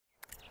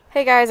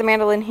Hey guys,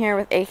 Amanda Lynn here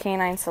with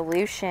AK9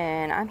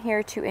 Solution. I'm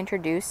here to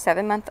introduce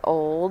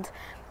 7-month-old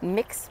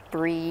mixed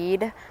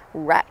breed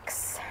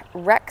Rex.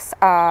 Rex,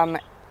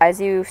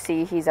 as you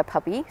see, he's a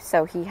puppy,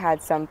 so he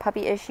had some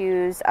puppy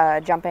issues,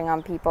 jumping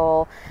on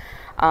people,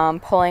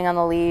 pulling on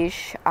the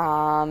leash,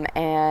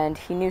 and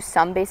he knew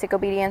some basic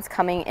obedience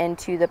coming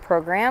into the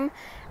program.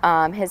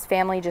 His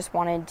family just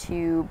wanted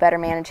to better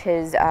manage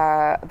his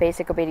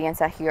basic obedience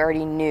that he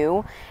already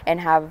knew and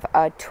have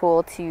a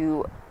tool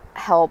to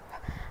help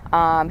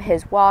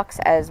his walks,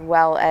 as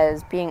well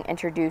as being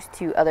introduced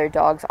to other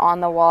dogs on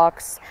the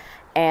walks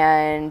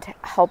and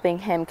helping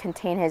him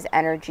contain his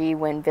energy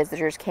when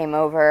visitors came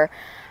over,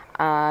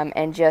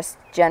 and just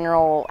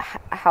general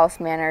house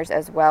manners,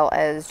 as well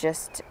as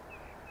just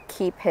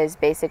keep his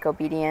basic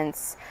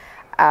obedience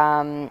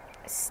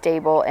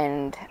stable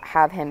and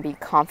have him be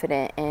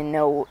confident and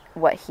know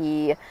what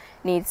he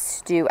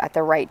needs to do at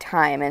the right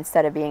time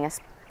instead of being a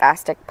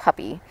spastic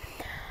puppy.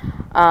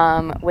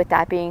 With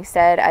that being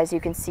said, as you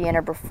can see in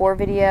our before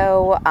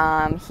video,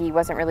 he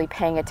wasn't really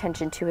paying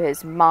attention to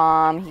his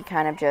mom. He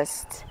kind of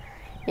just,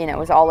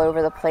 was all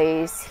over the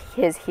place.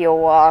 His heel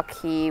walk,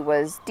 he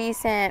was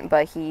decent,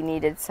 but he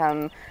needed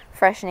some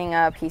freshening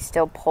up. He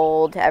still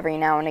pulled every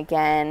now and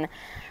again.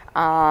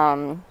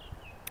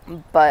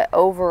 But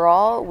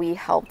overall, we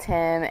helped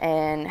him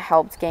and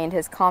helped gain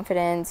his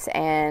confidence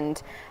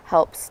and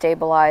helped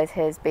stabilize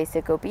his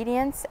basic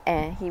obedience.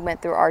 And he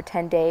went through our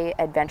 10-day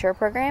adventure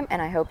program.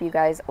 And I hope you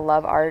guys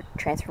love our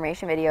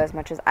transformation video as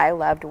much as I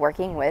loved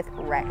working with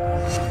Rex.